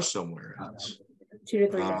to go somewhere else. 2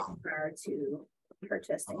 to 3 days prior to her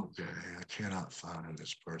testing. Okay, I cannot find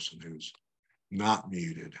this person who's not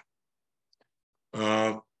muted.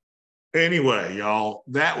 Anyway, y'all,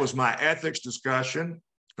 that was my ethics discussion.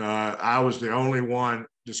 I was the only one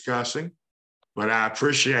discussing, but I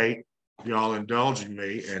appreciate y'all indulging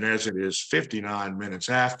me. And as it is 59 minutes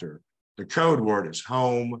after, the code word is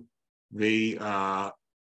home. The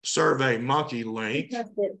Survey Monkey link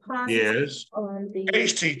is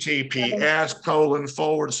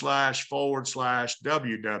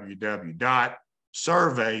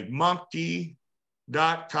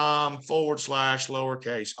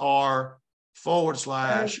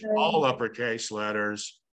uppercase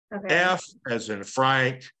letters, okay. F as in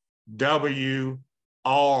Frank, W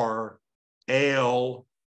R L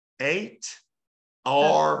 8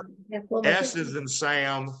 R S as in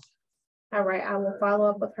Sam. All right, I will follow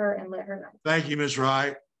up with her and let her know. Thank you, Ms.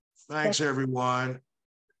 Wright. Thanks, everyone.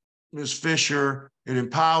 Ms. Fisher, it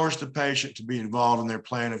empowers the patient to be involved in their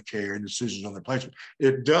plan of care and decisions on their placement.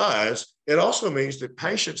 It does. It also means that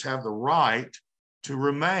patients have the right to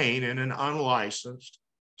remain in an unlicensed,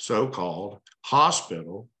 so-called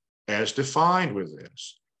hospital as defined with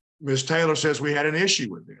this. Ms. Taylor says we had an issue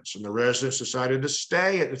with this, and the residents decided to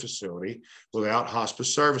stay at the facility without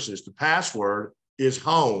hospice services. The password is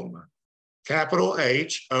home, capital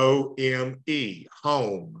H-O-M-E,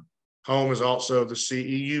 home. Home is also the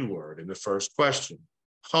CEU word in the first question.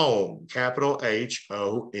 Home, capital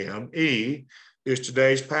H-O-M-E, is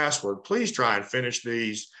today's password. Please try and finish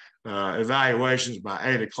these evaluations by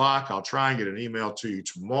 8 o'clock. I'll try and get an email to you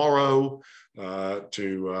tomorrow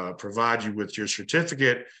to provide you with your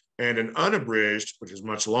certificate and an unabridged, which is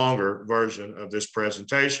much longer version of this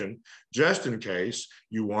presentation, just in case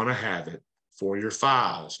you want to have it for your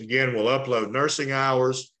files. Again, we'll upload nursing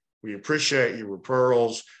hours. We appreciate your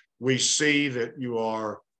referrals. We see that you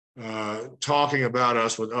are talking about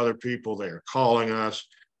us with other people. They are calling us.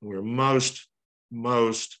 We're most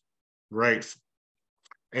grateful.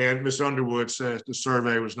 And Ms. Underwood says the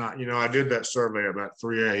survey was not, I did that survey about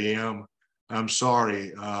 3 a.m. I'm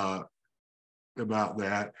sorry about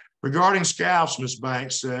that. Regarding scalps, Ms.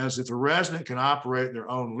 Banks says, if a resident can operate their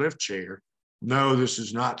own lift chair, no, this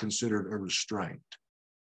is not considered a restraint.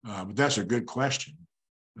 But that's a good question.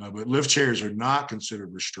 But lift chairs are not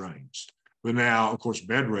considered restraints. But now, of course,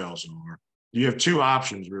 bed rails are. You have two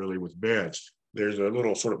options really with beds. There's a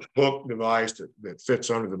little sort of hook device that fits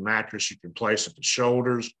under the mattress. You can place at the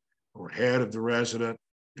shoulders or head of the resident.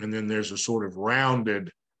 And then there's a sort of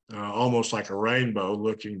rounded, almost like a rainbow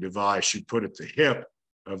looking device you put at the hip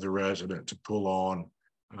of the resident to pull on.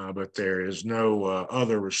 But there is no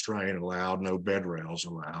other restraint allowed, no bed rails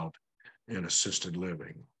allowed in assisted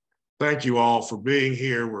living. Thank you all for being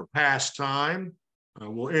here. We're past time.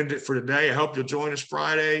 We'll end it for today. I hope you'll join us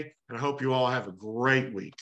Friday, and I hope you all have a great week.